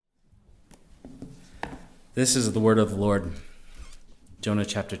This is the word of the Lord. Jonah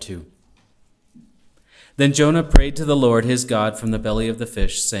chapter 2. Then Jonah prayed to the Lord his God from the belly of the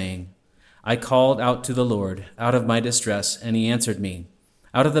fish, saying, I called out to the Lord out of my distress, and he answered me.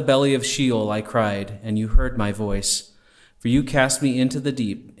 Out of the belly of Sheol I cried, and you heard my voice. For you cast me into the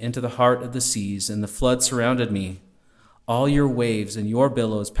deep, into the heart of the seas, and the flood surrounded me. All your waves and your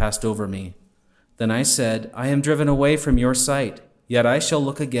billows passed over me. Then I said, I am driven away from your sight, yet I shall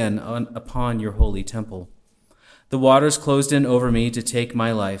look again upon your holy temple. The waters closed in over me to take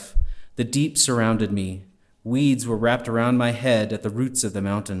my life. The deep surrounded me. Weeds were wrapped around my head at the roots of the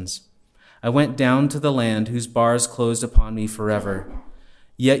mountains. I went down to the land whose bars closed upon me forever.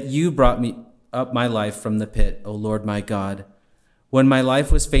 Yet you brought me up my life from the pit, O Lord my God. When my life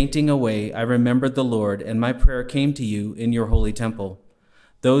was fainting away, I remembered the Lord, and my prayer came to you in your holy temple.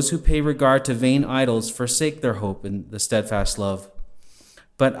 Those who pay regard to vain idols forsake their hope in the steadfast love.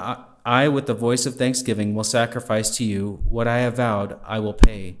 But I, with the voice of thanksgiving, will sacrifice to you what I have vowed I will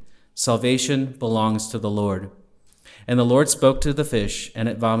pay. Salvation belongs to the Lord. And the Lord spoke to the fish, and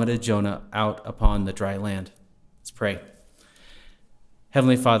it vomited Jonah out upon the dry land. Let's pray.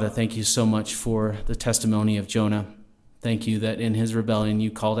 Heavenly Father, thank you so much for the testimony of Jonah. Thank you that in his rebellion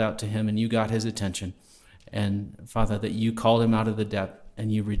you called out to him and you got his attention. And Father, that you called him out of the depth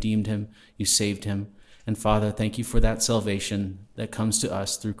and you redeemed him, you saved him. And Father, thank you for that salvation that comes to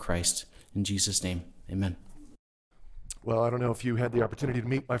us through Christ. In Jesus' name, amen. Well, I don't know if you had the opportunity to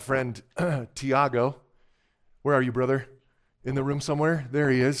meet my friend Tiago. Where are you, brother? In the room somewhere? There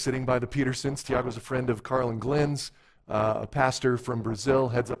he is, sitting by the Petersons. Tiago's a friend of Carl and Glenn's, a pastor from Brazil,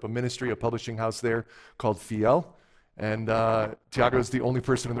 heads up a ministry, a publishing house there called Fiel. And Tiago's the only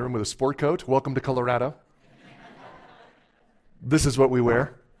person in the room with a sport coat. Welcome to Colorado. This is what we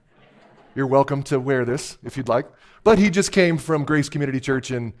wear. You're welcome to wear this if you'd like. But he just came from Grace Community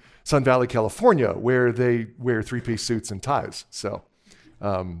Church in Sun Valley, California, where they wear three-piece suits and ties. So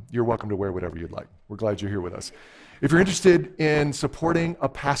you're welcome to wear whatever you'd like. We're glad you're here with us. If you're interested in supporting a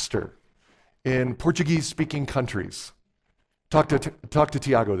pastor in Portuguese-speaking countries, talk to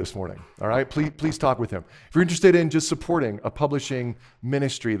Tiago this morning, all right? Please talk with him. If you're interested in just supporting a publishing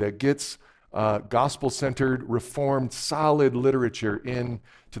ministry that gets gospel-centered, reformed, solid literature into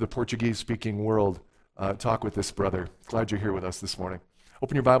the Portuguese-speaking world, talk with this brother. Glad you're here with us this morning.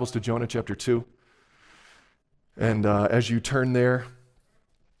 Open your Bibles to Jonah chapter 2. And as you turn there,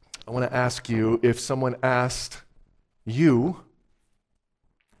 I want to ask you, if someone asked you,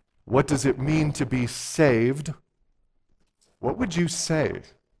 what does it mean to be saved? What would you say?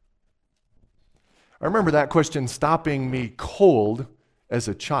 I remember that question stopping me cold as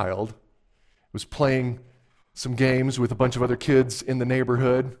a child. I was playing some games with a bunch of other kids in the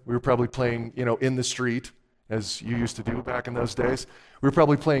neighborhood. We were probably playing, in the street, as you used to do back in those days. We were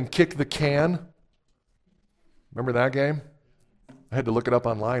probably playing Kick the Can. Remember that game? I had to look it up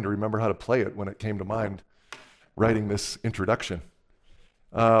online to remember how to play it when it came to mind writing this introduction.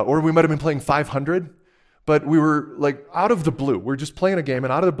 Or we might have been playing 500. But we were like out of the blue. We're just playing a game,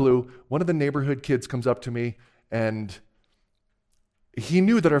 and out of the blue, one of the neighborhood kids comes up to me, and he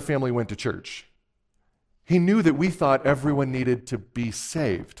knew that our family went to church. He knew that we thought everyone needed to be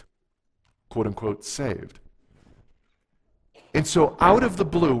saved, quote unquote, saved. And so out of the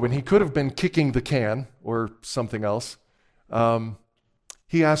blue, when he could have been kicking the can or something else,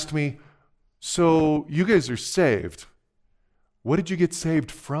 he asked me, so you guys are saved. What did you get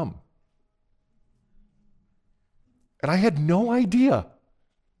saved from? And I had no idea.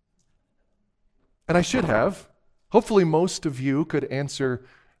 And I should have. Hopefully most of you could answer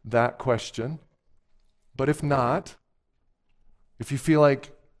that question. But if not, if you feel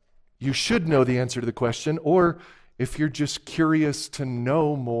like you should know the answer to the question, or if you're just curious to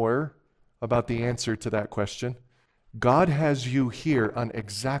know more about the answer to that question, God has you here on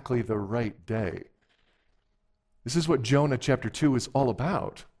exactly the right day. This is what Jonah chapter 2 is all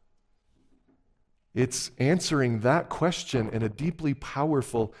about. It's answering that question in a deeply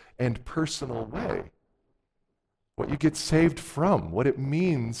powerful and personal way. What you get saved from, what it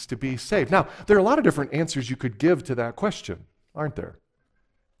means to be saved. Now, there are a lot of different answers you could give to that question, aren't there?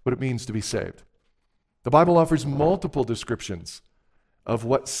 What it means to be saved. The Bible offers multiple descriptions of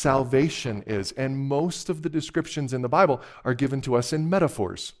what salvation is, and most of the descriptions in the Bible are given to us in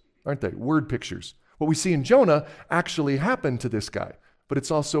metaphors, aren't they? Word pictures. What we see in Jonah actually happened to this guy. But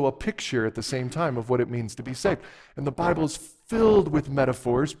it's also a picture at the same time of what it means to be saved. And the Bible is filled with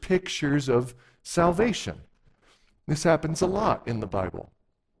metaphors, pictures of salvation. This happens a lot in the Bible.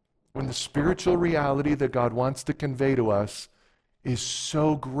 When the spiritual reality that God wants to convey to us is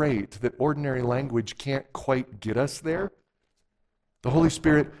so great that ordinary language can't quite get us there, The Holy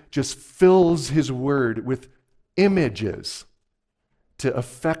Spirit just fills his word with images to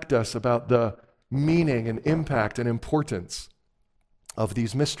affect us about the meaning and impact and importance of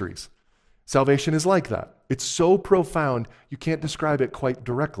these mysteries. Salvation is like that. It's so profound, you can't describe it quite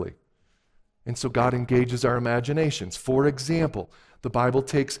directly. And so God engages our imaginations. For example, the Bible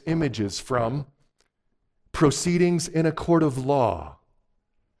takes images from proceedings in a court of law.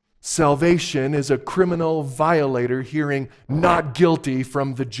 Salvation is a criminal violator hearing not guilty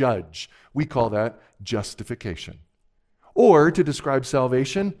from the judge. We call that justification. Or to describe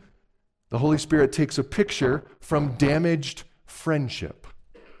salvation, the Holy Spirit takes a picture from damaged friendship.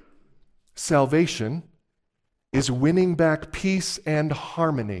 Salvation is winning back peace and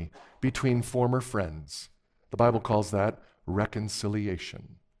harmony between former friends. The Bible calls that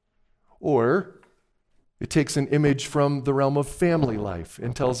reconciliation. Or it takes an image from the realm of family life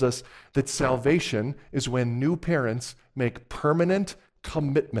and tells us that salvation is when new parents make permanent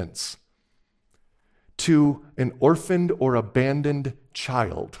commitments to an orphaned or abandoned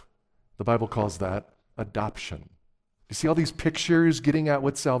child. The Bible calls that adoption. You see all these pictures getting at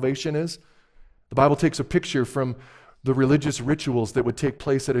what salvation is? The Bible takes a picture from the religious rituals that would take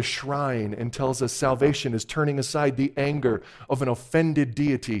place at a shrine and tells us salvation is turning aside the anger of an offended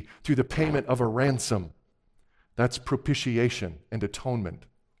deity through the payment of a ransom. That's propitiation and atonement.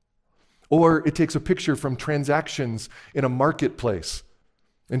 Or it takes a picture from transactions in a marketplace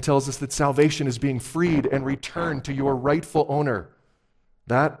and tells us that salvation is being freed and returned to your rightful owner.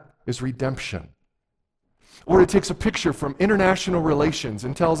 That is redemption. Or it takes a picture from international relations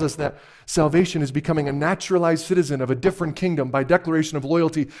and tells us that salvation is becoming a naturalized citizen of a different kingdom by declaration of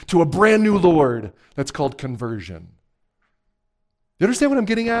loyalty to a brand new Lord. That's called conversion. You understand what I'm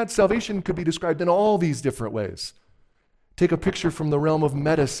getting at? Salvation could be described in all these different ways. Take a picture from the realm of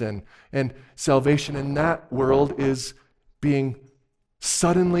medicine, and salvation in that world is being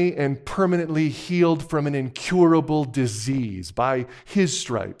suddenly and permanently healed from an incurable disease. By his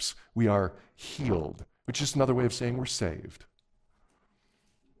stripes, we are healed, which is another way of saying we're saved.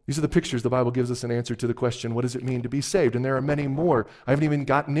 These are the pictures the Bible gives us an answer to the question, what does it mean to be saved? And there are many more. I haven't even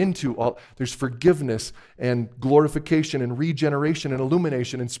gotten into all. There's forgiveness and glorification and regeneration and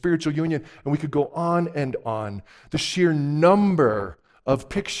illumination and spiritual union, and we could go on and on. The sheer number of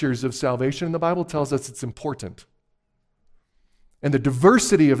pictures of salvation in the Bible tells us it's important. And the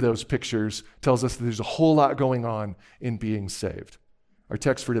diversity of those pictures tells us that there's a whole lot going on in being saved. Our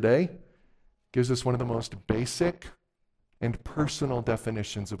text for today gives us one of the most basic and personal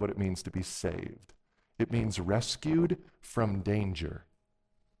definitions of what it means to be saved. It means rescued from danger.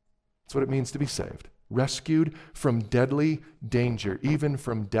 That's what it means to be saved. Rescued from deadly danger, even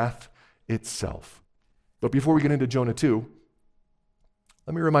from death itself. But before we get into Jonah 2,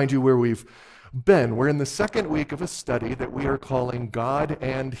 let me remind you where we've been. We're in the second week of a study that we are calling God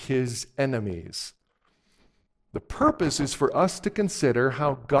and His Enemies. The purpose is for us to consider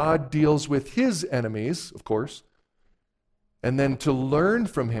how God deals with His enemies, of course, and then to learn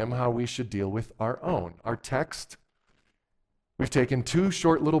from Him how we should deal with our own. Our text, we've taken two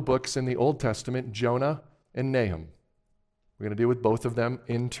short little books in the Old Testament, Jonah and Nahum. We're going to deal with both of them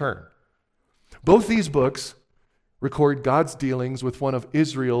in turn. Both these books record God's dealings with one of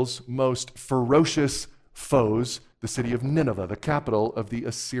Israel's most ferocious foes, the city of Nineveh, the capital of the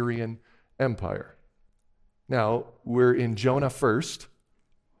Assyrian Empire. Now, we're in Jonah first.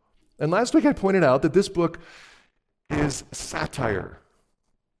 And last week I pointed out that this book is satire.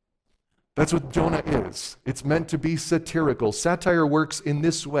 That's what Jonah is. It's meant to be satirical. Satire works in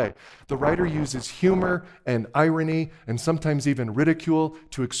this way. The writer uses humor and irony and sometimes even ridicule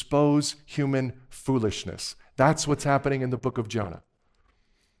to expose human foolishness. That's what's happening in the book of Jonah.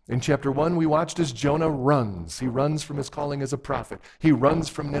 In chapter 1, we watched as Jonah runs. He runs from his calling as a prophet. He runs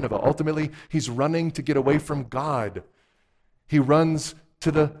from Nineveh. Ultimately, he's running to get away from God. He runs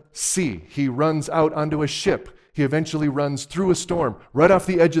to the sea. He runs out onto a ship. He eventually runs through a storm, right off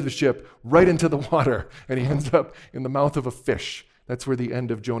the edge of the ship, right into the water, and he ends up in the mouth of a fish. That's where the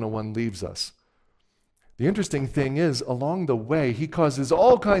end of Jonah 1 leaves us. The interesting thing is, along the way, he causes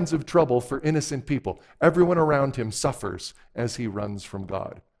all kinds of trouble for innocent people. Everyone around him suffers as he runs from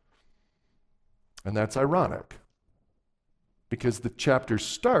God. And that's ironic, because the chapter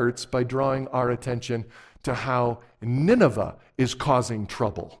starts by drawing our attention to how Nineveh is causing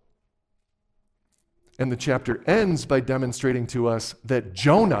trouble. And the chapter ends by demonstrating to us that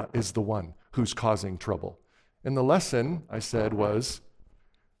Jonah is the one who's causing trouble. And the lesson, I said, was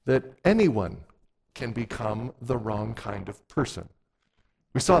that anyone can become the wrong kind of person.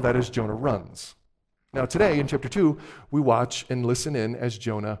 We saw that as Jonah runs. Now today, in chapter 2, we watch and listen in as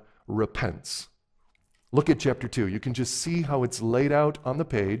Jonah repents. Look at chapter 2. You can just see how it's laid out on the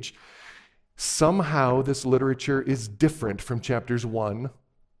page. Somehow this literature is different from chapters 1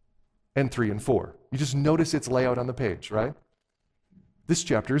 and 3 and 4. You just notice its layout on the page, right? This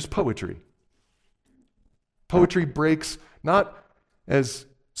chapter is poetry. Poetry breaks not as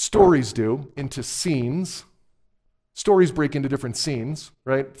stories do into scenes. Stories break into different scenes,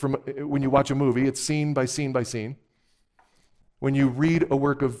 right? From when you watch a movie, it's scene by scene by scene. When you read a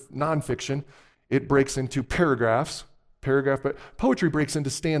work of nonfiction, it breaks into paragraphs, but poetry breaks into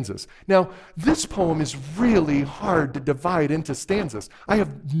stanzas. Now, this poem is really hard to divide into stanzas. I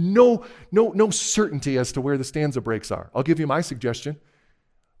have no certainty as to where the stanza breaks are. I'll give you my suggestion,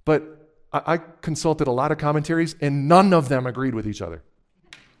 but I consulted a lot of commentaries, and none of them agreed with each other.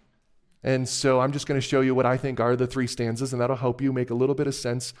 And so I'm just going to show you what I think are the 3 stanzas, and that'll help you make a little bit of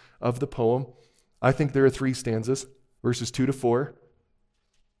sense of the poem. I think there are 3 stanzas, verses 2 to 4,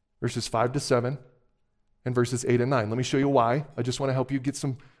 verses 5 to 7, and verses 8 and 9. Let me show you why. I just want to help you get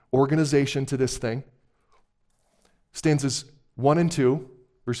some organization to this thing. Stanzas 1 and 2,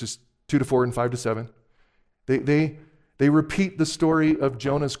 verses 2 to 4 and 5 to 7, they repeat the story of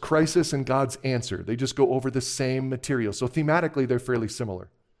Jonah's crisis and God's answer. They just go over the same material. So thematically, they're fairly similar.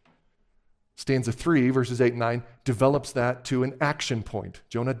 Stanza 3, verses 8 and 9, develops that to an action point.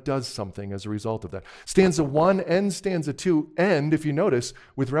 Jonah does something as a result of that. Stanza 1 and stanza 2 end, if you notice,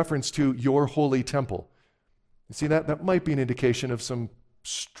 with reference to your holy temple. You see that? That might be an indication of some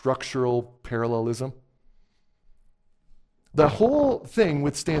structural parallelism. The whole thing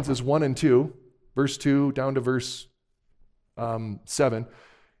with stanzas 1 and 2, verse 2 down to verse 7,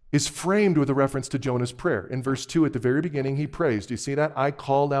 is framed with a reference to Jonah's prayer. In verse 2, at the very beginning, he prays. Do you see that? I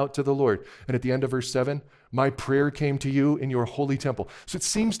called out to the Lord. And at the end of verse 7, my prayer came to you in your holy temple. So it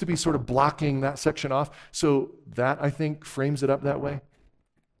seems to be sort of blocking that section off. So that, I think, frames it up that way.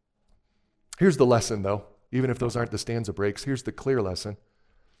 Here's the lesson, though. Even if those aren't the stanza breaks, here's the clear lesson.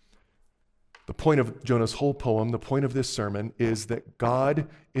 The point of Jonah's whole poem, the point of this sermon, is that God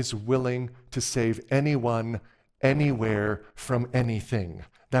is willing to save anyone, anywhere, from anything.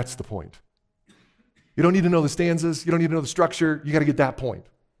 That's the point. You don't need to know the stanzas. You don't need to know the structure. You got to get that point.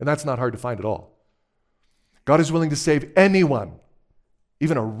 And that's not hard to find at all. God is willing to save anyone,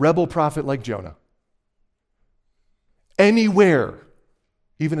 even a rebel prophet like Jonah. Anywhere,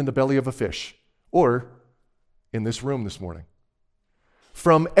 even in the belly of a fish, or in this room this morning.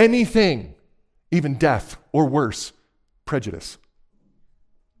 From anything, even death, or worse, prejudice.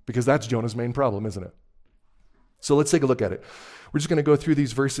 Because that's Jonah's main problem, isn't it? So let's take a look at it. We're just going to go through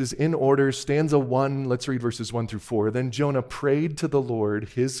these verses in order. Stanza 1, let's read verses 1 through 4. Then Jonah prayed to the Lord,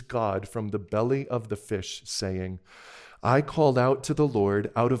 his God, from the belly of the fish, saying, I called out to the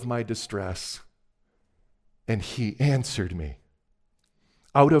Lord out of my distress, and he answered me.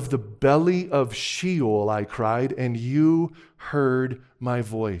 Out of the belly of Sheol I cried, and you heard my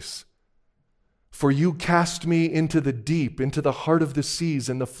voice. For you cast me into the deep, into the heart of the seas,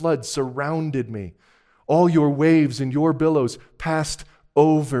 and the flood surrounded me. All your waves and your billows passed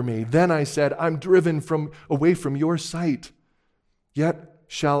over me. Then I said, I'm driven away from your sight. Yet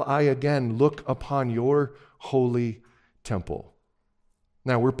shall I again look upon your holy temple.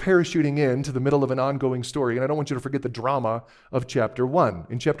 Now, we're parachuting into the middle of an ongoing story, and I don't want you to forget the drama of chapter 1.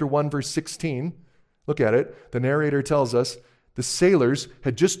 In chapter 1, verse 16, look at it. The narrator tells us the sailors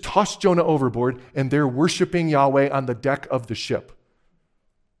had just tossed Jonah overboard, and they're worshiping Yahweh on the deck of the ship.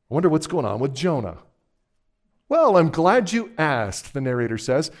 I wonder what's going on with Jonah. Well, I'm glad you asked, the narrator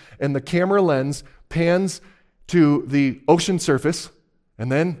says, and the camera lens pans to the ocean surface,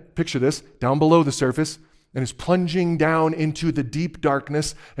 and then, picture this, down below the surface, and is plunging down into the deep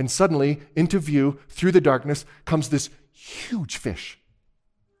darkness, and suddenly, into view, through the darkness, comes this huge fish.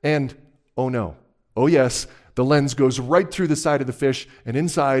 And, oh no, oh yes, the lens goes right through the side of the fish, and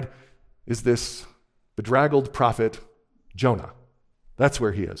inside is this bedraggled prophet, Jonah. That's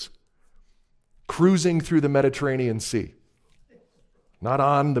where he is. Cruising through the Mediterranean Sea. Not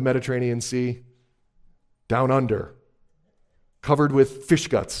on the Mediterranean Sea, down under, covered with fish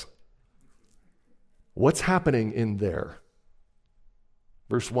guts. What's happening in there?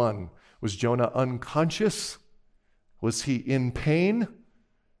 Verse 1, was Jonah unconscious? Was he in pain?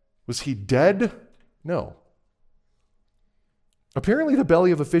 Was he dead? No. Apparently the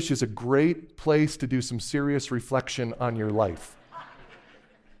belly of a fish is a great place to do some serious reflection on your life.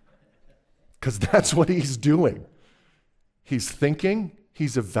 Because that's what he's doing. He's thinking,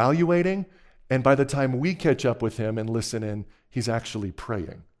 he's evaluating, and by the time we catch up with him and listen in, he's actually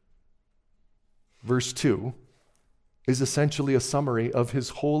praying. Verse 2 is essentially a summary of his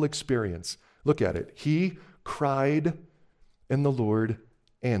whole experience. Look at it. He cried, and the Lord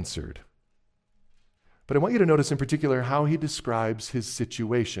answered. But I want you to notice in particular how he describes his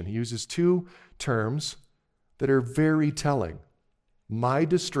situation. He uses two terms that are very telling. My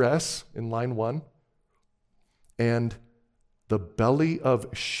distress in line 1 and the belly of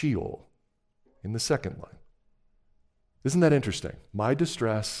Sheol in the second line. Isn't that interesting? My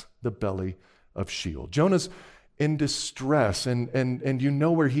distress, the belly of Sheol. Jonah's in distress, and you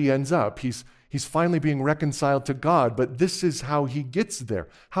know where he ends up. He's finally being reconciled to God, but this is how he gets there.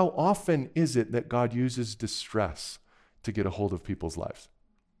 How often is it that God uses distress to get a hold of people's lives?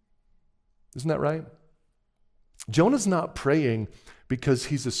 Isn't that right? Jonah's not praying because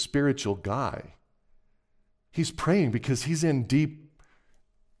he's a spiritual guy. He's praying because he's in deep,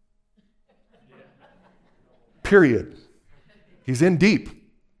 period. He's in deep.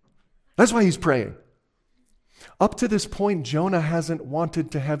 That's why he's praying. Up to this point, Jonah hasn't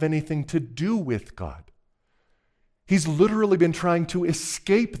wanted to have anything to do with God. He's literally been trying to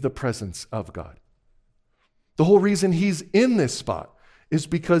escape the presence of God. The whole reason he's in this spot is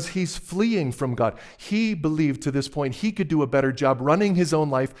because he's fleeing from God. He believed to this point he could do a better job running his own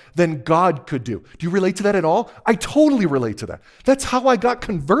life than God could do. Do you relate to that at all? I totally relate to that. That's how I got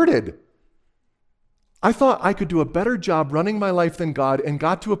converted. I thought I could do a better job running my life than God and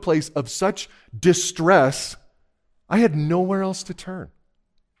got to a place of such distress, I had nowhere else to turn.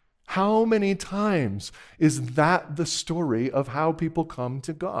 How many times is that the story of how people come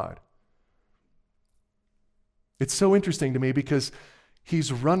to God? It's so interesting to me because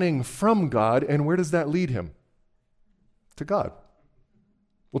he's running from God, and where does that lead him? To God.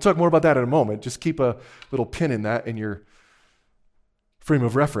 We'll talk more about that in a moment. Just keep a little pin in that in your frame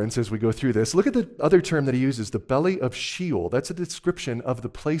of reference as we go through this. Look at the other term that he uses, the belly of Sheol. That's a description of the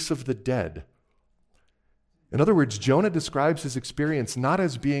place of the dead. In other words, Jonah describes his experience not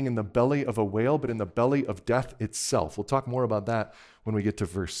as being in the belly of a whale, but in the belly of death itself. We'll talk more about that when we get to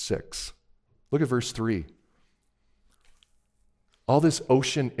verse 6. Look at verse 3. All this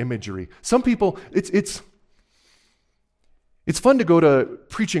ocean imagery. Some people, it's fun to go to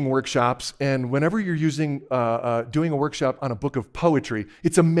preaching workshops, and whenever you're doing a workshop on a book of poetry,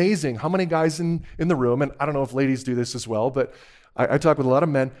 it's amazing how many guys in the room, and I don't know if ladies do this as well, but I talk with a lot of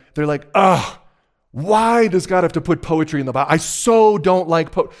men, they're like, why does God have to put poetry in the Bible? I so don't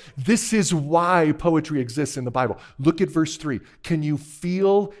like poetry. This is why poetry exists in the Bible. Look at verse 3. Can you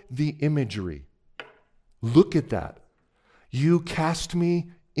feel the imagery? Look at that. You cast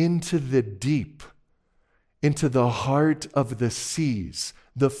me into the deep, into the heart of the seas.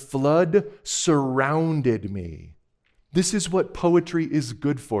 The flood surrounded me. This is what poetry is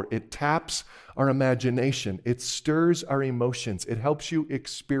good for. It taps our imagination. It stirs our emotions. It helps you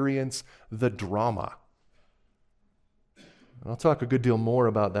experience the drama. I'll talk a good deal more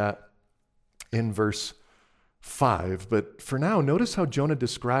about that in verse 5. But for now, notice how Jonah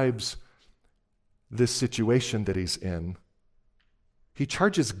describes this situation that he's in. He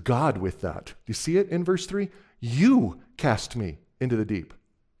charges God with that. Do you see it in verse 3? You cast me into the deep.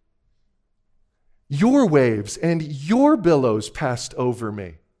 Your waves and your billows passed over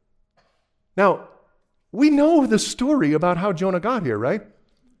me. Now, we know the story about how Jonah got here, right?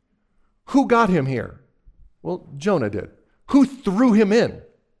 Who got him here? Well, Jonah did. Who threw him in?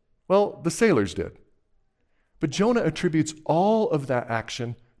 Well, the sailors did. But Jonah attributes all of that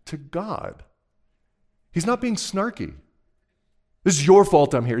action to God. He's not being snarky. This is your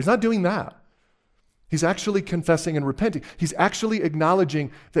fault I'm here. He's not doing that. He's actually confessing and repenting. He's actually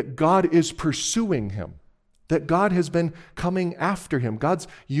acknowledging that God is pursuing him, that God has been coming after him. God's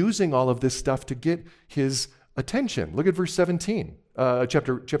using all of this stuff to get his attention. Look at verse 17,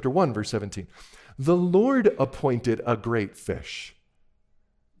 chapter 1, verse 17. The Lord appointed a great fish.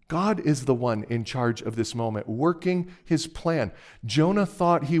 God is the one in charge of this moment, working his plan. Jonah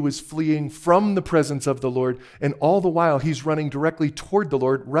thought he was fleeing from the presence of the Lord, and all the while he's running directly toward the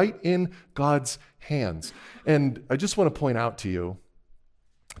Lord, right in God's hands. And I just want to point out to you,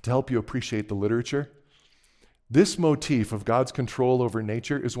 to help you appreciate the literature, this motif of God's control over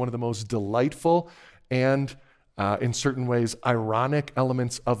nature is one of the most delightful and, in certain ways, ironic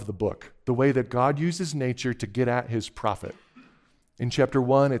elements of the book. The way that God uses nature to get at his prophet. In chapter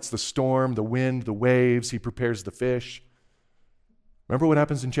 1, it's the storm, the wind, the waves. He prepares the fish. Remember what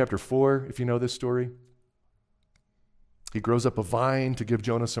happens in chapter 4, if you know this story? He grows up a vine to give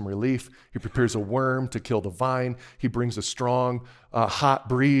Jonah some relief. He prepares a worm to kill the vine. He brings a strong, hot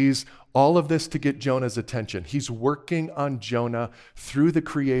breeze. All of this to get Jonah's attention. He's working on Jonah through the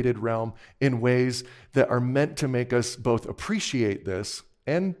created realm in ways that are meant to make us both appreciate this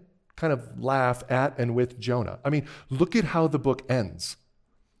and kind of laugh at and with Jonah. I mean, look at how the book ends.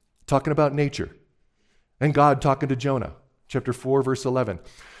 Talking about nature and God talking to Jonah. Chapter 4, verse 11.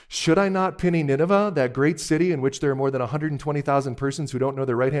 Should I not pity Nineveh, that great city in which there are more than 120,000 persons who don't know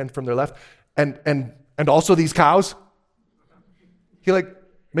their right hand from their left, and also these cows? He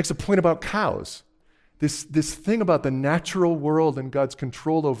makes a point about cows. This thing about the natural world and God's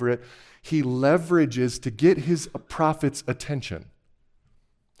control over it, he leverages to get his prophet's attention.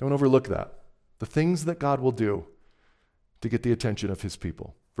 Don't overlook that. The things that God will do to get the attention of his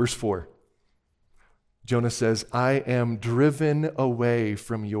people. Verse 4, Jonah says, I am driven away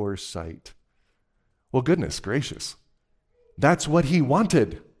from your sight. Well, goodness gracious. That's what he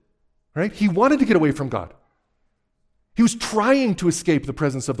wanted, right? He wanted to get away from God. He was trying to escape the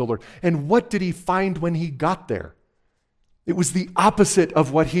presence of the Lord. And what did he find when he got there? It was the opposite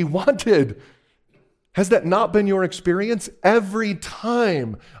of what he wanted. Has that not been your experience? Every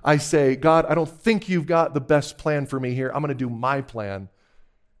time I say, God, I don't think you've got the best plan for me here. I'm going to do my plan.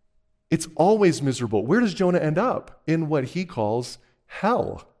 It's always miserable. Where does Jonah end up? In what he calls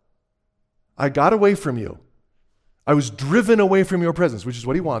hell. I got away from you. I was driven away from your presence, which is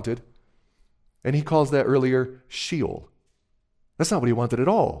what he wanted. And he calls that earlier Sheol. That's not what he wanted at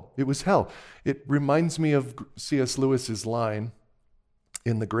all. It was hell. It reminds me of C.S. Lewis's line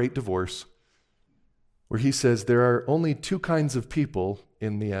in The Great Divorce, where he says there are only two kinds of people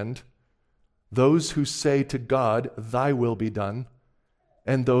in the end: those who say to God, thy will be done,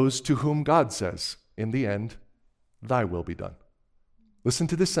 and those to whom God says, in the end, thy will be done. Listen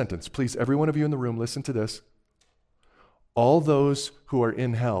to this sentence. Please, every one of you in the room, listen to this. All those who are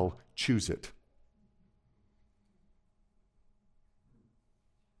in hell choose it.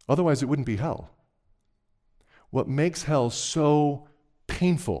 Otherwise, it wouldn't be hell. What makes hell so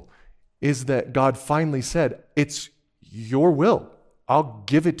painful is that God finally said, it's your will. I'll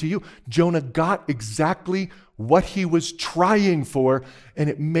give it to you. Jonah got exactly what he was trying for, and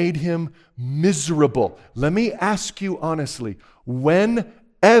it made him miserable. Let me ask you honestly,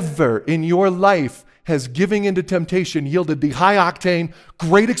 whenever in your life has giving into temptation yielded the high octane,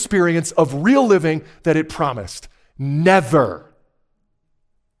 great experience of real living that it promised? Never.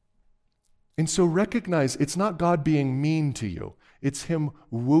 And so recognize it's not God being mean to you. It's him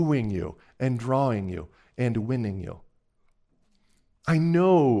wooing you and drawing you and winning you. I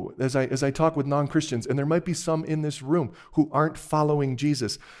know as I talk with non-Christians, and there might be some in this room who aren't following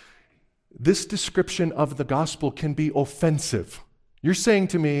Jesus, this description of the gospel can be offensive. You're saying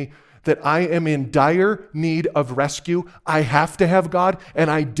to me that I am in dire need of rescue, I have to have God, and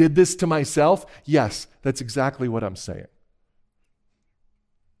I did this to myself? Yes, that's exactly what I'm saying.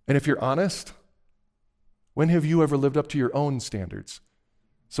 And if you're honest, when have you ever lived up to your own standards?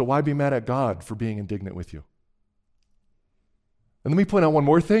 So why be mad at God for being indignant with you? And let me point out one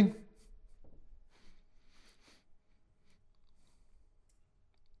more thing.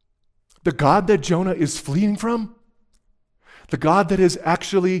 The God that Jonah is fleeing from, the God that is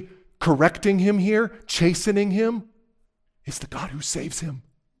actually correcting him here, chastening him, is the God who saves him.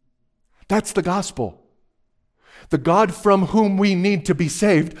 That's the gospel. The God from whom we need to be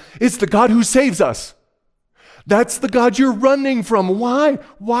saved is the God who saves us. That's the God you're running from. Why?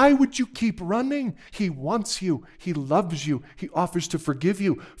 Why would you keep running? He wants you. He loves you. He offers to forgive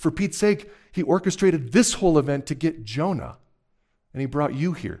you. For Pete's sake, he orchestrated this whole event to get Jonah. And he brought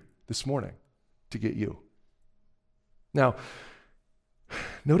you here this morning to get you. Now,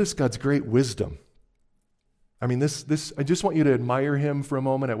 notice God's great wisdom. I mean, I just want you to admire him for a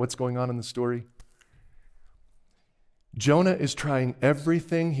moment at what's going on in the story. Jonah is trying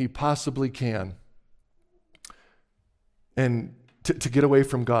everything he possibly can and to get away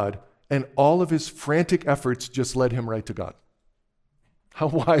from God, and all of his frantic efforts just led him right to God. How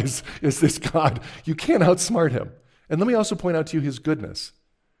wise is this God? You can't outsmart him. And let me also point out to you his goodness.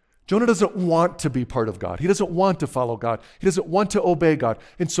 Jonah doesn't want to be part of God. He doesn't want to follow God. He doesn't want to obey God.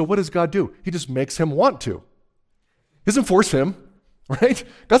 And so what does God do? He just makes him want to. He doesn't force him, right?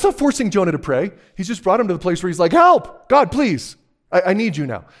 God's not forcing Jonah to pray. He's just brought him to the place where he's like, help, God, please. I need you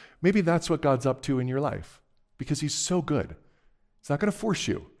now. Maybe that's what God's up to in your life, because he's so good. He's not going to force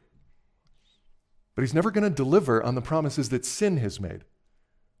you. But he's never going to deliver on the promises that sin has made.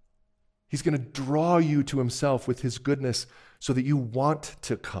 He's going to draw you to himself with his goodness so that you want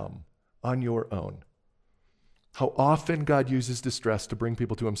to come on your own. How often God uses distress to bring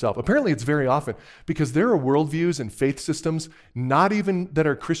people to himself. Apparently it's very often, because there are worldviews and faith systems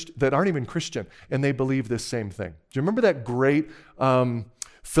that aren't even Christian, and they believe this same thing. Do you remember that great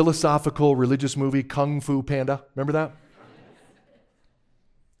philosophical religious movie, Kung Fu Panda? Remember that?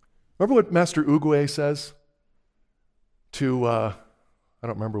 Remember what Master Oogway says to, I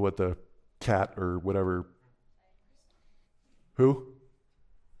don't remember what the cat or whatever. Who?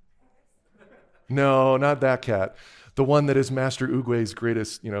 No, not that cat. The one that is Master Oogway's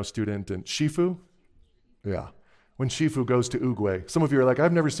greatest, student, and Shifu. Yeah. When Shifu goes to Oogway. Some of you are like,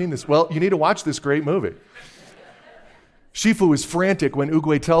 I've never seen this. Well, you need to watch this great movie. Shifu is frantic when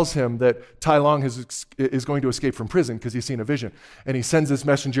Oogway tells him that Tai Long is going to escape from prison because he's seen a vision. And he sends this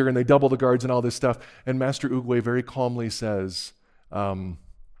messenger and they double the guards and all this stuff. And Master Oogway very calmly says, I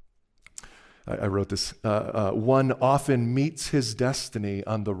wrote this, one often meets his destiny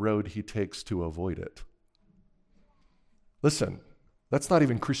on the road he takes to avoid it. Listen, that's not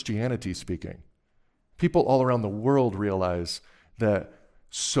even Christianity speaking. People all around the world realize that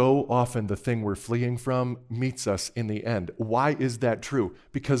so often the thing we're fleeing from meets us in the end. Why is that true?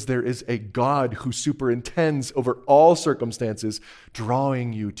 Because there is a God who superintends over all circumstances,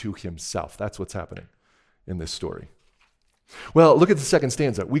 drawing you to himself. That's what's happening in this story. Well, look at the second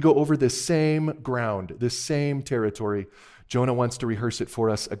stanza. We go over this same ground, this same territory. Jonah wants to rehearse it for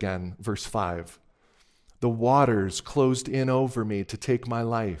us again. Verse 5. The waters closed in over me to take my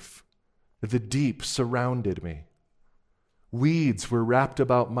life. The deep surrounded me. Weeds were wrapped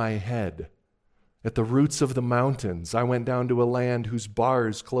about my head. At the roots of the mountains, I went down to a land whose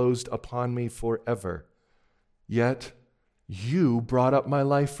bars closed upon me forever. Yet you brought up my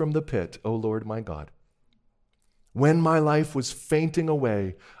life from the pit, O Lord my God. When my life was fainting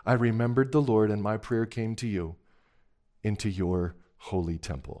away, I remembered the Lord, and my prayer came to you into your holy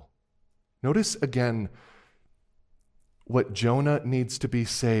temple. Notice again what Jonah needs to be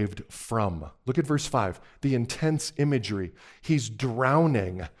saved from. Look at verse 5, the intense imagery. He's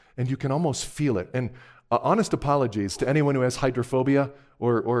drowning, and you can almost feel it. And honest apologies to anyone who has hydrophobia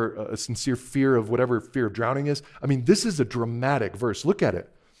or a sincere fear of whatever fear of drowning is. I mean, this is a dramatic verse. Look at it.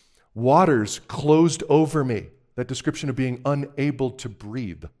 Waters closed over me. That description of being unable to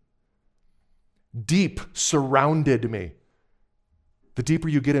breathe. Deep surrounded me. The deeper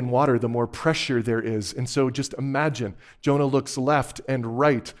you get in water, the more pressure there is. And so just imagine, Jonah looks left and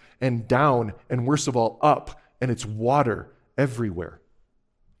right and down and worst of all up, and it's water everywhere.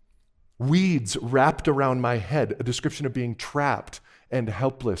 Weeds wrapped around my head, a description of being trapped and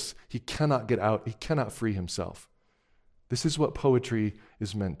helpless. He cannot get out. He cannot free himself. This is what poetry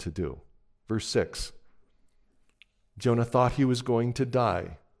is meant to do. Verse 6. Jonah thought he was going to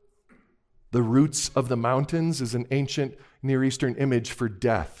die. The roots of the mountains is an ancient Near Eastern image for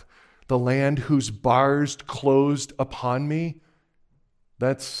death. The land whose bars closed upon me,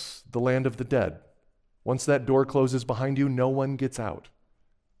 that's the land of the dead. Once that door closes behind you, no one gets out.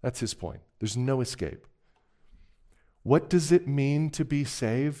 That's his point. There's no escape. What does it mean to be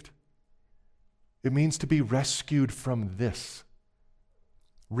saved? It means to be rescued from this.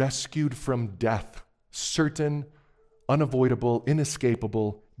 Rescued from death. Certain, unavoidable,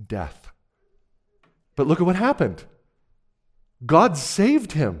 inescapable death. But look at what happened. God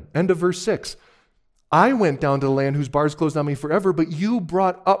saved him. End of verse 6. I went down to the land whose bars closed on me forever, but you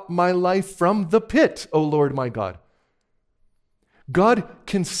brought up my life from the pit, O Lord my God. God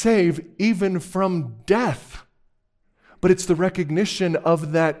can save even from death. But it's the recognition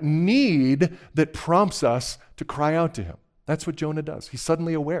of that need that prompts us to cry out to him. That's what Jonah does. He's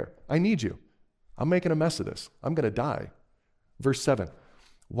suddenly aware. I need you. I'm making a mess of this. I'm going to die. Verse 7.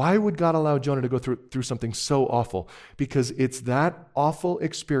 Why would God allow Jonah to go through something so awful? Because it's that awful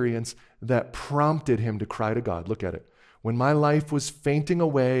experience that prompted him to cry to God. Look at it. When my life was fainting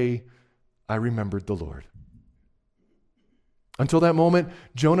away, I remembered the Lord. Until that moment,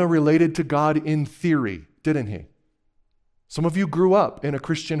 Jonah related to God in theory, didn't he? Some of you grew up in a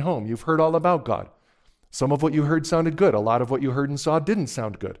Christian home. You've heard all about God. Some of what you heard sounded good. A lot of what you heard and saw didn't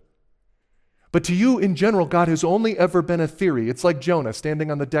sound good. But to you, in general, God has only ever been a theory. It's like Jonah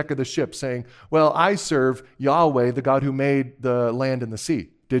standing on the deck of the ship saying, well, I serve Yahweh, the God who made the land and the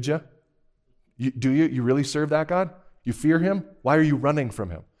sea. Did you? Do you? You really serve that God? You fear him? Why are you running from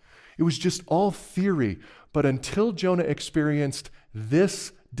him? It was just all theory. But until Jonah experienced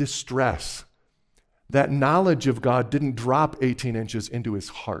this distress, that knowledge of God didn't drop 18 inches into his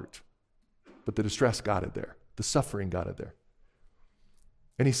heart. But the distress got it there. The suffering got it there.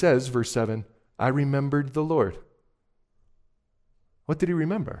 And he says, verse 7, I remembered the Lord. What did he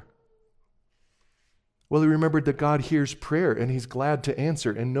remember? Well, he remembered that God hears prayer and he's glad to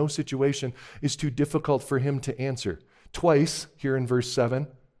answer, and no situation is too difficult for him to answer. Twice, here in verse 7,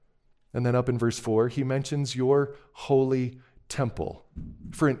 and then up in verse 4, he mentions your holy temple.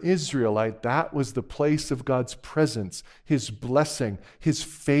 For an Israelite, that was the place of God's presence, his blessing, his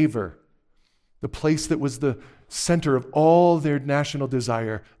favor, the place that was the center of all their national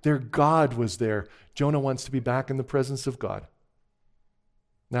desire. Their God was there. Jonah wants to be back in the presence of God.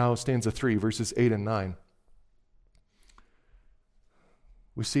 Now, stanza 3, verses 8 and 9.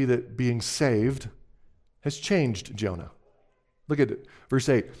 we see that being saved has changed Jonah. Look at it, verse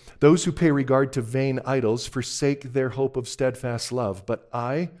 8. Those who pay regard to vain idols forsake their hope of steadfast love, but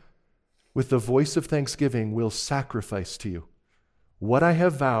I, with the voice of thanksgiving, will sacrifice to you. What I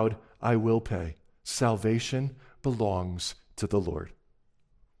have vowed, I will pay. Salvation belongs to the Lord.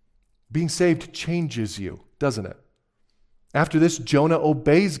 Being saved changes you, doesn't it? After this, Jonah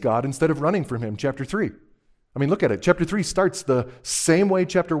obeys God instead of running from him, chapter 3. I mean, look at it. Chapter 3 starts the same way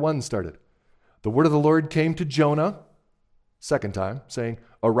chapter 1 started. The word of the Lord came to Jonah, second time, saying,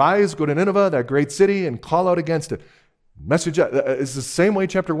 arise, go to Nineveh, that great city, and call out against it. Message is the same way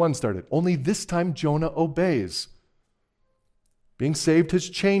chapter 1 started, only this time Jonah obeys. Being saved has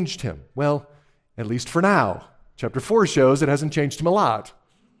changed him. Well, at least for now. Chapter 4 shows it hasn't changed him a lot.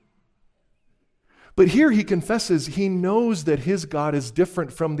 But here he confesses he knows that his God is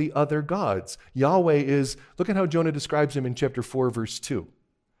different from the other gods. Yahweh is, look at how Jonah describes him in chapter 4, verse 2.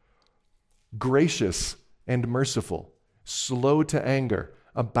 Gracious and merciful, slow to anger,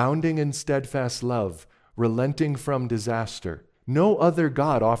 abounding in steadfast love, relenting from disaster. No other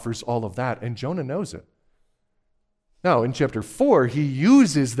God offers all of that, and Jonah knows it. Now, in chapter 4, he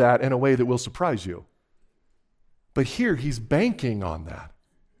uses that in a way that will surprise you. But here, he's banking on that.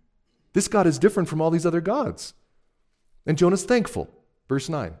 This God is different from all these other gods. And Jonah's thankful. Verse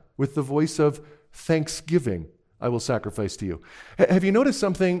 9, with the voice of thanksgiving, I will sacrifice to you. Have you noticed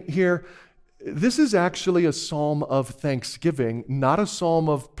something here? This is actually a psalm of thanksgiving, not a psalm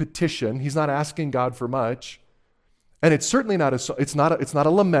of petition. He's not asking God for much. And it's certainly not it's not a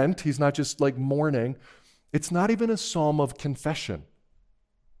lament. He's not just like mourning. It's not even a psalm of confession.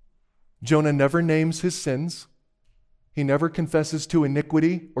 Jonah never names his sins. He never confesses to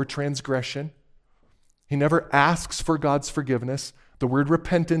iniquity or transgression. He never asks for God's forgiveness. The word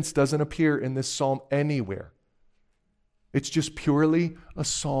repentance doesn't appear in this psalm anywhere. It's just purely a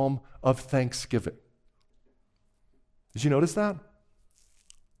psalm of thanksgiving. Did you notice that?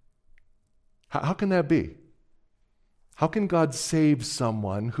 How can that be? How can God save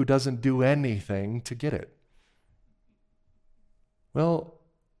someone who doesn't do anything to get it? Well,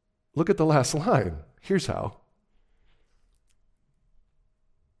 look at the last line. Here's how.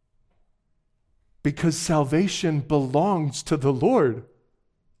 Because salvation belongs to the Lord.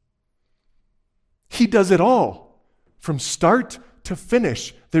 He does it all, from start to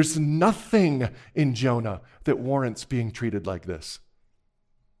finish. There's nothing in Jonah that warrants being treated like this.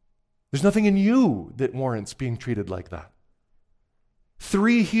 There's nothing in you that warrants being treated like that.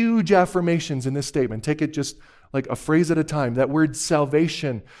 3 huge affirmations in this statement. Take it just like a phrase at a time. That word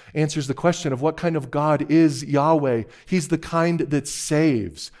salvation answers the question of what kind of God is Yahweh. He's the kind that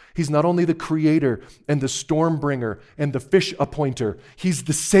saves. He's not only the creator and the storm bringer and the fish appointer. He's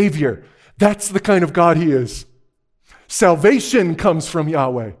the savior. That's the kind of God he is. Salvation comes from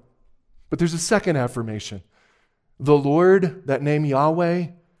Yahweh. But there's a second affirmation. The Lord, that name Yahweh,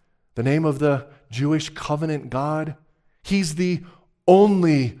 the name of the Jewish covenant God, he's the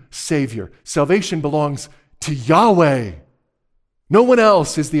only Savior. Salvation belongs to Yahweh. No one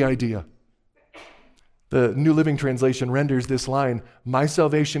else is the idea. The New Living Translation renders this line, my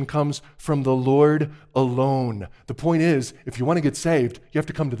salvation comes from the Lord alone. The point is, if you want to get saved, you have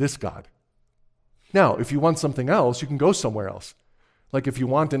to come to this God. Now, if you want something else, you can go somewhere else. Like if you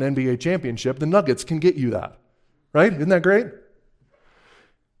want an NBA championship, the Nuggets can get you that. Right? Isn't that great?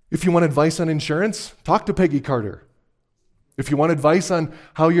 If you want advice on insurance, talk to Peggy Carter. If you want advice on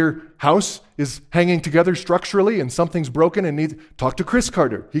how your house is hanging together structurally and something's broken and needs, talk to Chris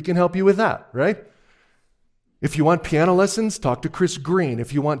Carter. He can help you with that, right? If you want piano lessons, talk to Chris Green.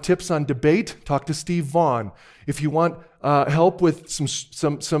 If you want tips on debate, talk to Steve Vaughn. If you want help with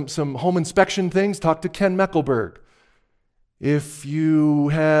some home inspection things, talk to Ken Meckelberg. If you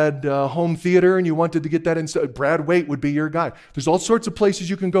had home theater and you wanted to get that Brad Waite would be your guy. There's all sorts of places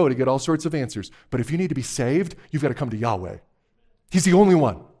you can go to get all sorts of answers. But if you need to be saved, you've got to come to Yahweh. He's the only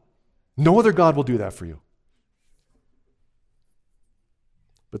one. No other God will do that for you.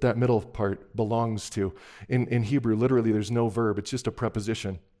 But that middle part belongs to, in Hebrew, literally there's no verb, it's just a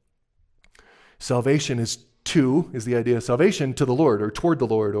preposition. Salvation is the idea of salvation to the Lord, or toward the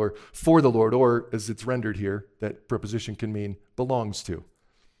Lord, or for the Lord, or as it's rendered here, that preposition can mean belongs to.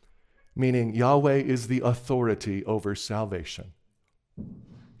 Meaning Yahweh is the authority over salvation.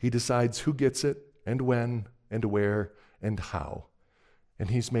 He decides who gets it, and when, and where, and how. And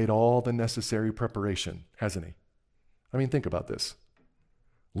he's made all the necessary preparation, hasn't he? I mean, think about this.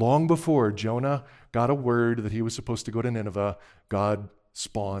 Long before Jonah got a word that he was supposed to go to Nineveh, God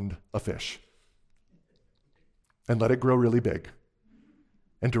spawned a fish and let it grow really big.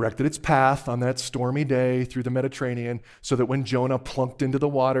 and directed its path on that stormy day through the Mediterranean so that when Jonah plunked into the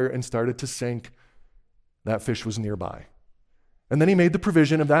water and started to sink, that fish was nearby. And then he made the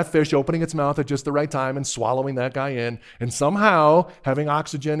provision of that fish opening its mouth at just the right time and swallowing that guy in, and somehow having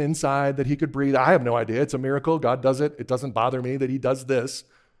oxygen inside that he could breathe. I have no idea. It's a miracle. God does it. It doesn't bother me that he does this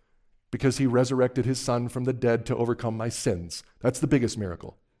because he resurrected his son from the dead to overcome my sins. That's the biggest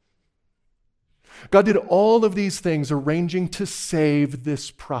miracle. God did all of these things arranging to save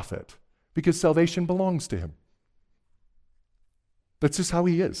this prophet because salvation belongs to him. That's just how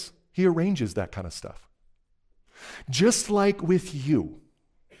he is. He arranges that kind of stuff. Just like with you,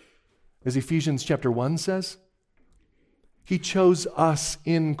 as Ephesians chapter 1 says, he chose us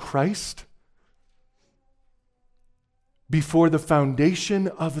in Christ before the foundation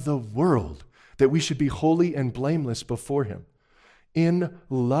of the world, that we should be holy and blameless before him. In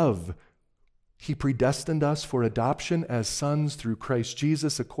love, he predestined us for adoption as sons through Christ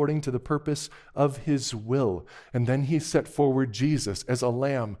Jesus according to the purpose of his will. And then he set forward Jesus as a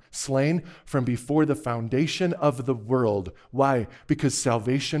lamb slain from before the foundation of the world. Why? Because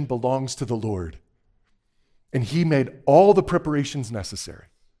salvation belongs to the Lord. And he made all the preparations necessary.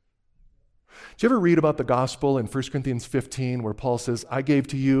 Did you ever read about the gospel in 1 Corinthians 15 where Paul says, I gave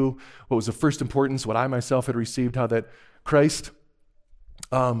to you what was of first importance, what I myself had received, how that Christ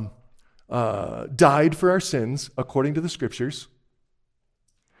died for our sins according to the scriptures,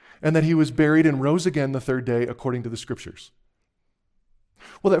 and that he was buried and rose again the third day according to the scriptures.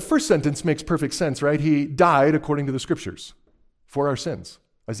 Well, that first sentence makes perfect sense, right? He died according to the scriptures for our sins.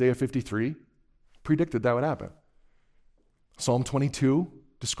 Isaiah 53 predicted that would happen. Psalm 22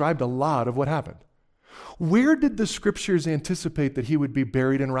 described a lot of what happened. Where did the scriptures anticipate that he would be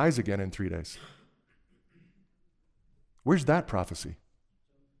buried and rise again in 3 days? Where's that prophecy?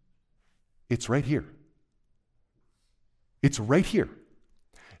 It's right here. It's right here.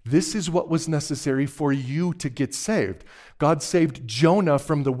 This is what was necessary for you to get saved. God saved Jonah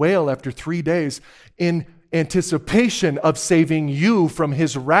from the whale after 3 days in anticipation of saving you from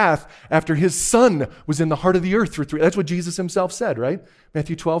his wrath after his son was in the heart of the earth for 3 days. That's what Jesus himself said, right?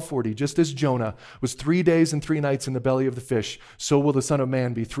 Matthew 12:40, just as Jonah was 3 days and 3 nights in the belly of the fish, so will the Son of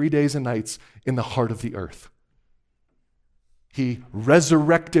Man be 3 days and nights in the heart of the earth. He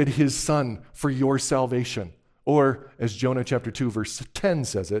resurrected his son for your salvation. Or, as Jonah chapter 2, verse 10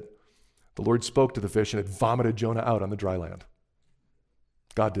 says it, the Lord spoke to the fish and it vomited Jonah out on the dry land.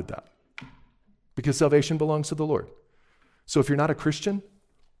 God did that. Because salvation belongs to the Lord. So if you're not a Christian,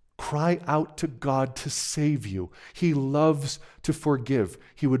 cry out to God to save you. He loves to forgive.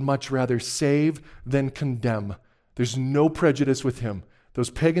 He would much rather save than condemn. There's no prejudice with him. Those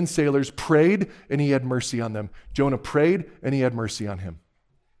pagan sailors prayed and he had mercy on them. Jonah prayed and he had mercy on him.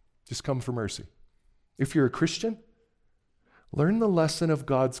 Just come for mercy. If you're a Christian, learn the lesson of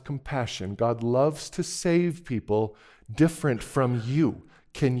God's compassion. God loves to save people different from you.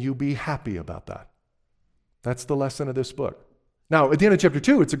 Can you be happy about that? That's the lesson of this book. Now, at the end of chapter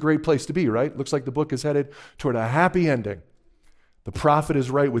 2, it's a great place to be, right? Looks like the book is headed toward a happy ending. The prophet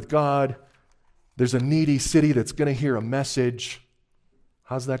is right with God. There's a needy city that's going to hear a message.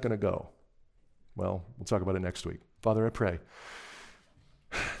 How's that going to go? Well, we'll talk about it next week. Father, I pray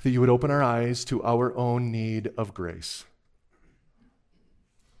that you would open our eyes to our own need of grace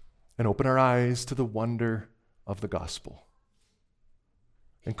and open our eyes to the wonder of the gospel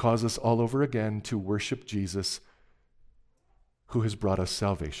and cause us all over again to worship Jesus who has brought us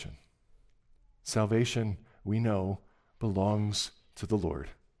salvation. Salvation, we know, belongs to the Lord,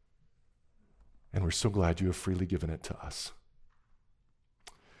 and we're so glad you have freely given it to us.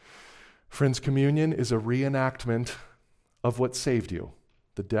 Friends, communion is a reenactment of what saved you,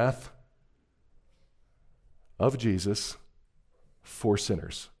 the death of Jesus for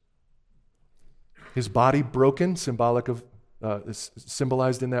sinners. His body broken, symbolized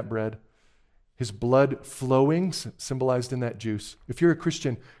in that bread. His blood flowing, symbolized in that juice. If you're a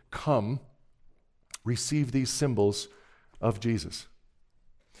Christian, come receive these symbols of Jesus.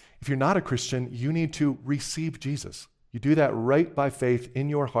 If you're not a Christian, you need to receive Jesus. You do that right by faith in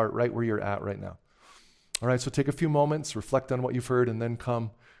your heart, right where you're at right now. All right, so take a few moments, reflect on what you've heard, and then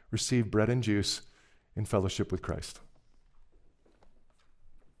come receive bread and juice in fellowship with Christ.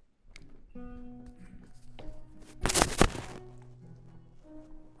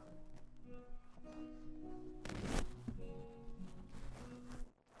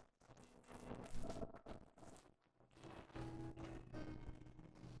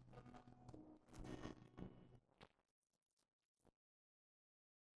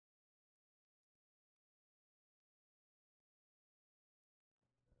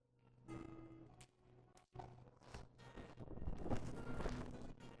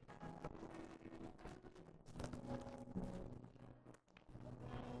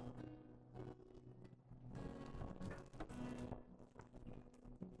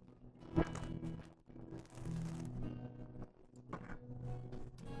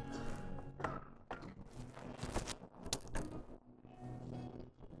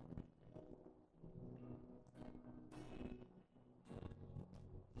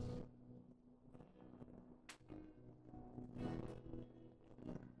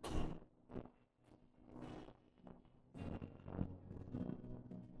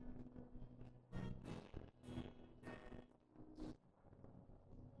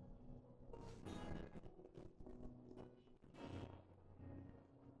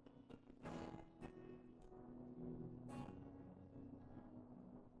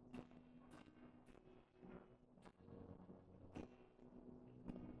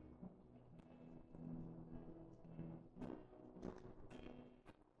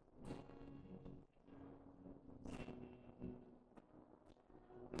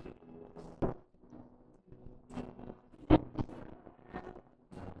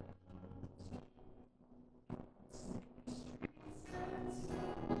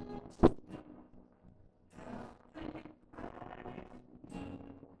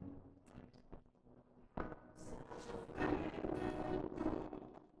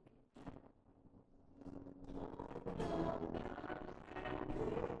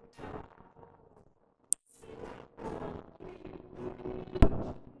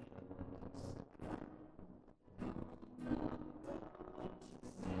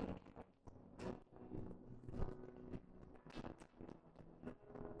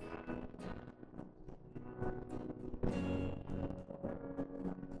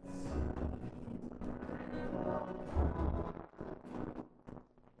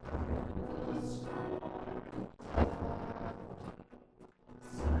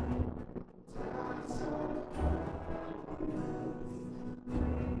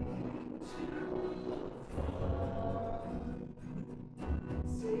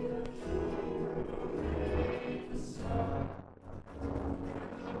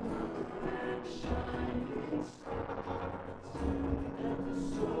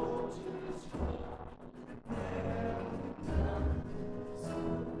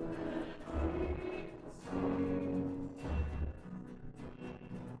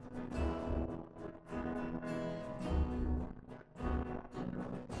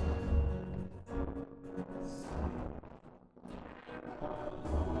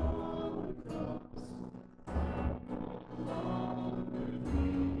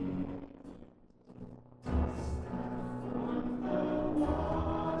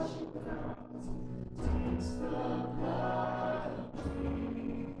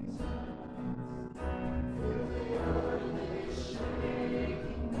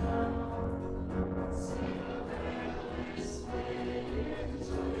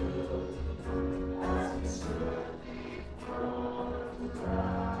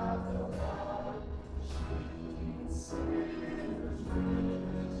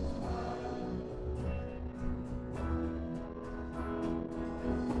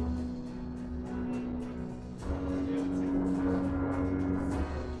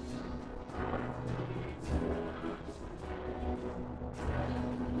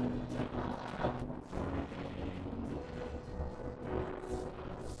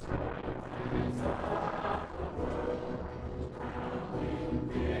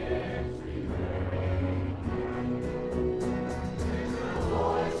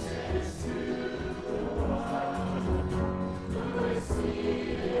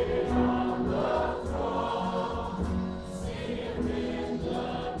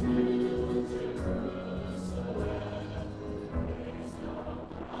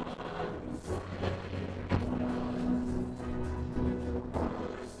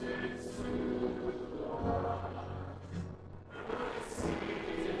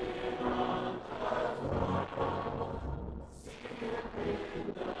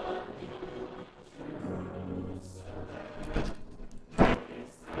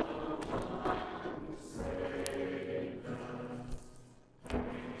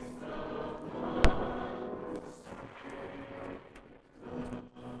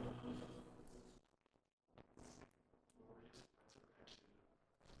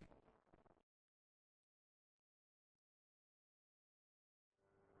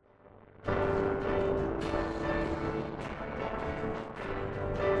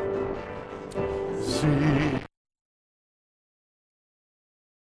 See the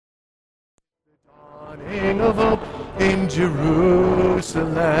dawning of hope in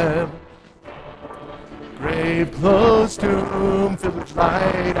Jerusalem. Grave closed tomb filled with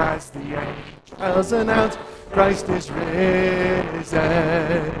light as the angels announce Christ is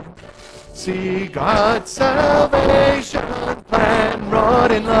risen. See God's salvation plan,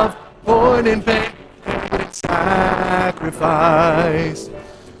 wrought in love, born in pain, and sacrifice.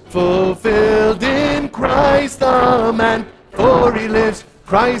 Fulfilled in Christ the man, for he lives,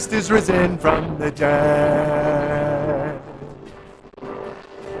 Christ is risen from the dead.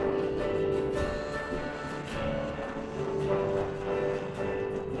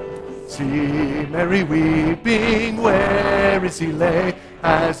 See Mary weeping, where is he lay?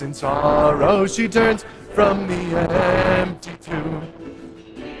 As in sorrow she turns from the empty tomb.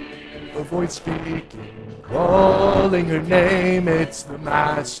 A voice speaking, calling her name. It's the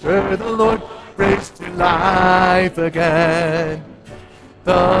Master, the Lord, raised to life again.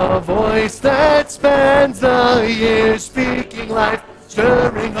 The voice that spans the years, speaking life,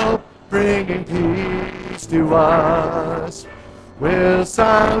 stirring hope, bringing peace to us, will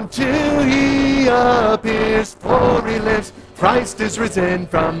sound till he appears, for he lives, Christ is risen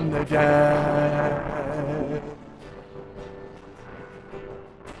from the dead.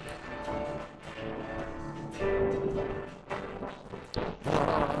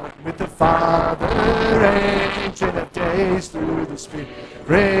 One with the Father, Ancient of Days, through the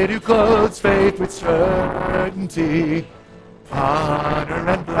Spirit who clothes faith with certainty. Honor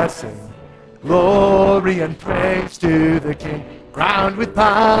and blessing, glory and praise to the King, crowned with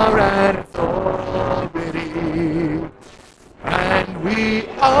power and authority. And we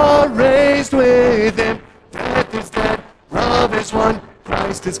are raised with him. Death is dead, love is won,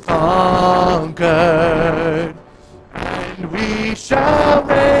 Christ is conquered. And we shall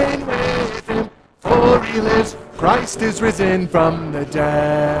reign with him, for he lives, Christ is risen from the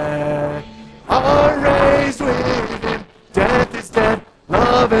dead. Are raised with him, death is dead,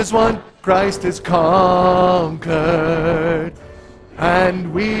 love is won, Christ is conquered.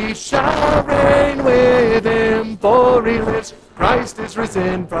 And we shall reign with him, for he lives, Christ is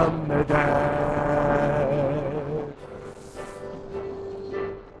risen from the dead.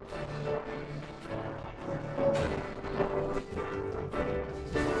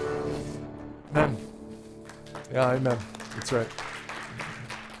 Amen. Yeah, amen. That's right.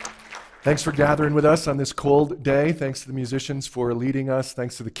 Thanks for gathering with us on this cold day. Thanks to the musicians for leading us.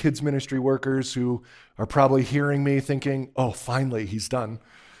 Thanks to the kids ministry workers who are probably hearing me thinking, oh, finally, he's done.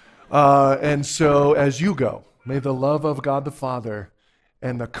 And so as you go, may the love of God the Father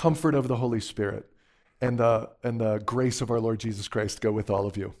and the comfort of the Holy Spirit and the grace of our Lord Jesus Christ go with all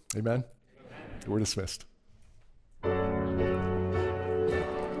of you. Amen? We're dismissed.